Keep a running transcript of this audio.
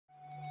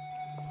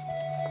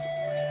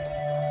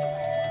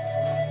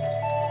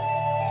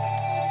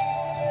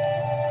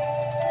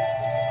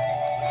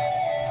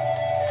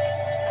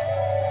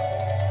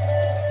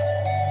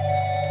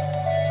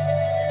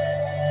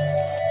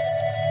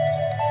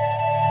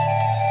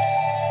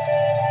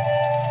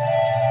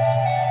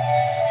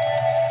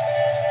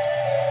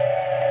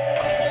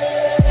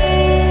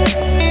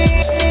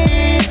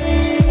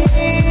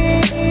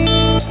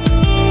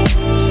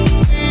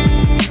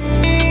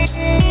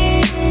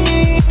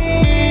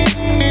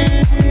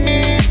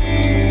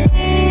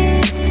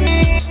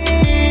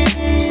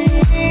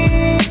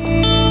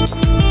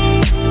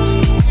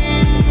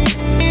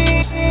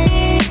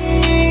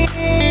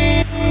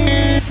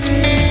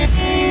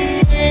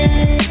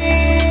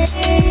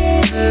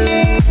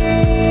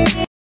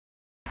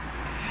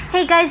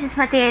guys, it's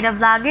Mattea the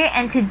Vlogger,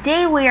 and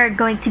today we are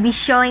going to be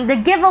showing the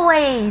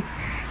giveaways.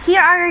 Here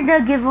are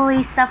the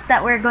giveaway stuff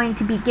that we're going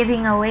to be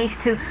giving away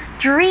to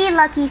 3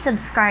 lucky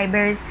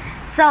subscribers.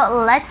 So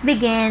let's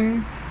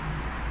begin.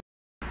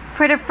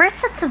 For the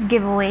first sets of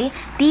giveaway,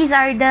 these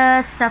are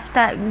the stuff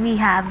that we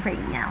have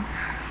right now.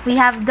 We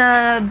have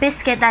the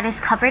biscuit that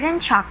is covered in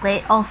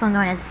chocolate, also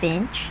known as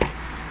binge.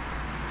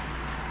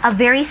 A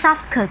very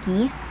soft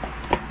cookie.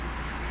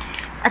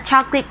 A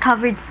chocolate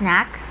covered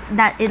snack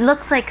that it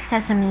looks like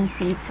sesame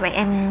seeds, right?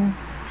 I mean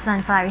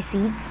sunflower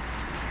seeds.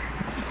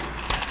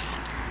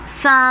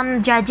 Some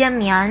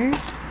jajangmyeon,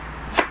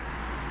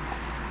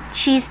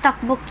 cheese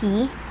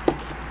tteokbokki,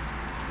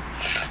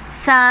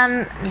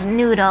 some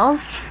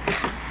noodles,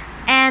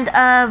 and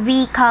a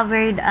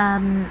V-covered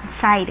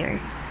cider.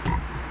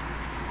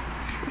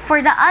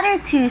 For the other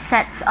 2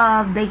 sets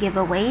of the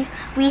giveaways,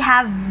 we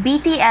have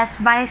BTS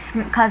Vice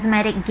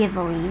Cosmetic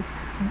giveaways.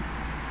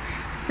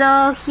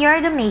 So here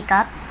are the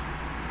makeups.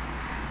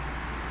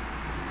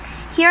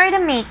 Here are the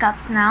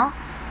makeups now.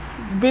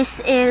 This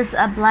is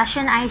a blush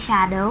and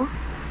eyeshadow.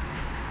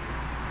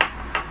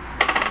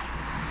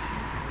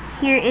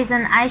 Here is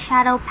an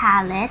eyeshadow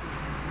palette.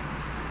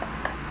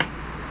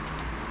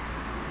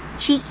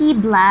 Cheeky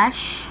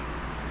blush.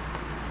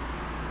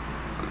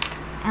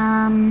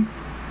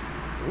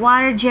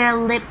 Water gel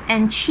lip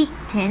and cheek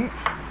tint.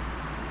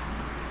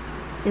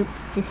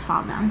 Oops, this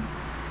fell down.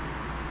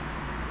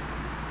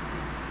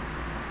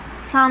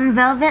 Some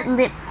velvet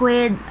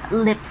liquid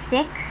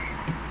lipstick.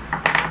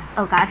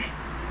 Oh god.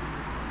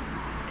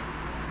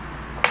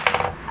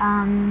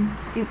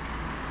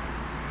 Oops.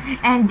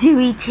 And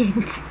dewy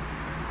tint.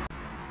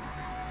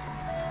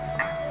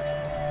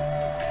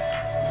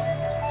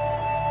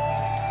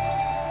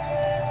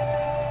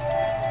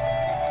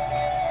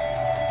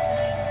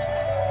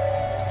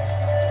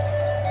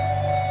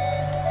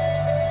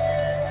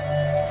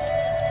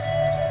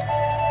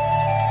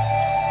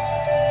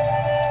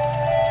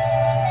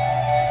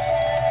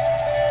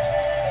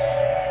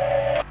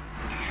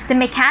 The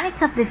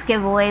mechanics of this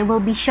giveaway will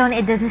be shown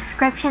in the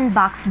description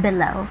box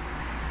below.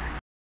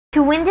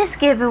 To win this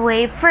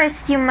giveaway,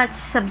 first you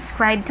must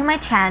subscribe to my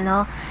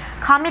channel,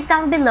 comment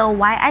down below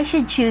why I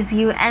should choose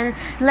you, and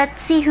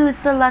let's see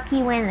who's the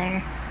lucky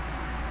winner.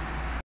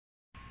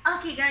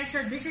 Okay guys,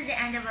 so this is the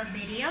end of our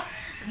video.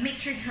 Make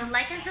sure to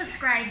like and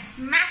subscribe,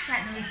 smash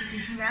that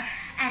notification bell,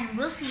 and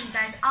we'll see you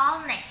guys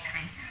all next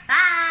time.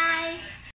 Bye!